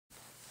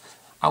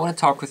I want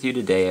to talk with you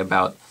today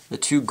about the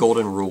two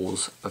golden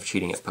rules of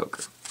cheating at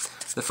poker.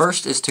 The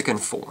first is to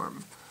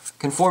conform.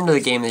 Conform to the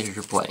game that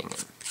you're playing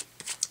in.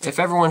 If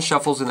everyone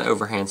shuffles in the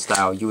overhand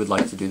style, you would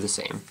like to do the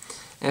same.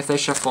 And if they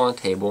shuffle on a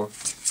table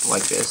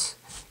like this,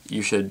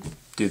 you should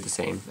do the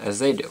same as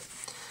they do.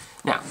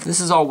 Now, this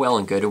is all well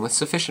and good, and with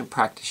sufficient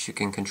practice you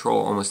can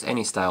control almost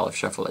any style of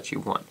shuffle that you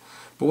want.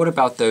 But what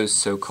about those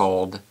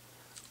so-called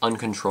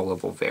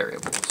uncontrollable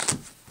variables?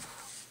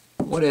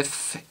 What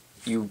if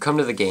you come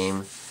to the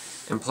game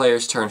and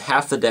players turn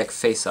half the deck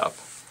face up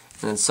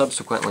and then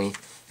subsequently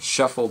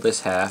shuffle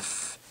this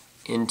half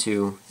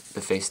into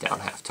the face down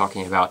half,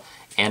 talking about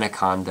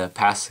Anaconda,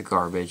 Pass the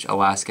Garbage,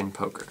 Alaskan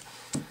Poker.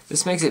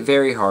 This makes it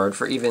very hard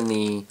for even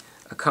the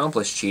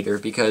accomplished cheater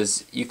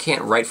because you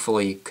can't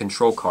rightfully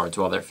control cards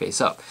while they're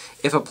face up.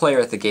 If a player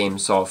at the game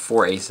saw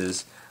 4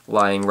 aces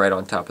lying right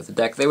on top of the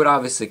deck, they would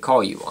obviously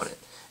call you on it,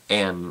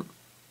 and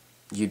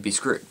you'd be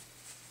screwed.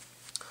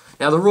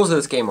 Now the rules of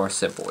this game are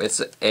simple.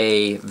 It's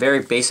a very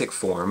basic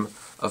form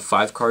of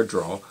 5-card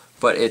draw,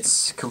 but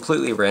it's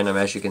completely random,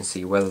 as you can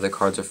see, whether the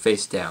cards are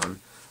face down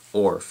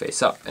or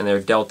face up, and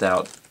they're dealt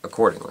out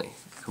accordingly,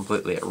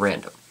 completely at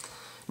random.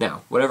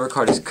 Now, whatever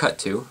card is cut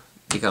to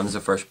becomes the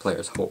first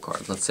player's whole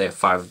card. Let's say a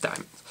 5 of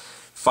diamonds.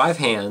 5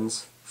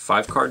 hands,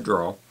 5-card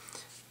draw,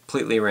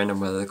 completely random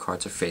whether the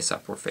cards are face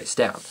up or face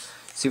down.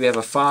 So we have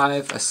a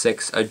 5, a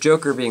 6, a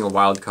joker being a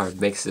wild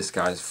card makes this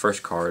guy's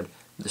first card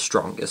the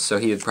strongest, so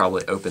he would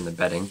probably open the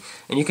betting.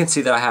 And you can see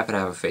that I happen to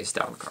have a face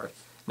down card.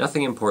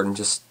 Nothing important,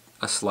 just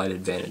a slight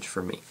advantage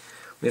for me.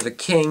 We have a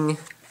king,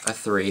 a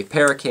 3,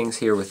 pair of kings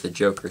here with the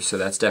joker, so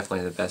that's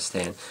definitely the best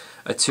hand.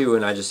 A 2,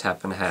 and I just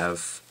happen to have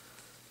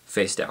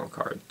face down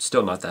card.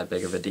 Still not that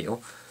big of a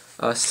deal.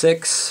 A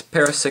 6,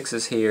 pair of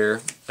 6s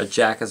here, a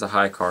jack is a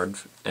high card,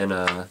 and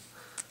a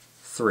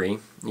 3.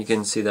 You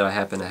can see that I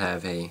happen to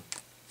have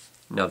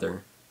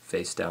another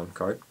face down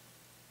card.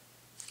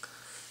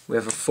 We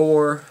have a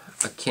 4,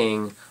 a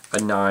king, a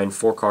 9,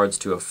 4 cards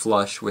to a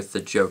flush with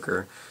the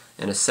joker,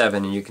 and a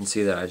 7, and you can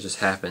see that I just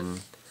happen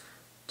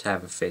to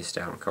have a face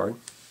down card.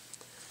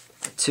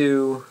 A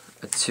 2,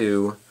 a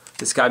 2.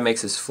 This guy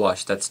makes his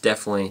flush. That's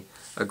definitely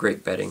a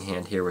great betting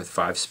hand here with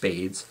 5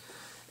 spades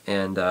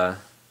and a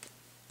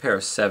pair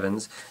of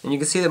 7s. And you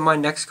can see that my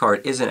next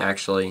card isn't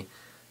actually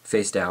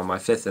face down. My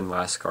 5th and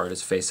last card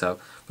is face up,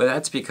 but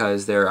that's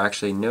because there are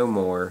actually no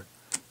more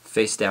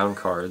face down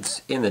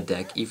cards in the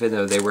deck, even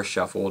though they were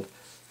shuffled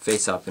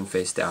face up and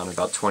face down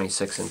about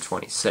 26 and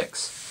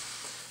 26.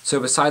 So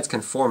besides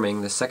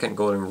conforming, the second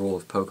golden rule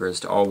of poker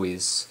is to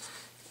always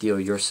deal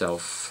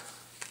yourself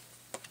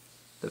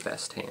the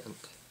best hand.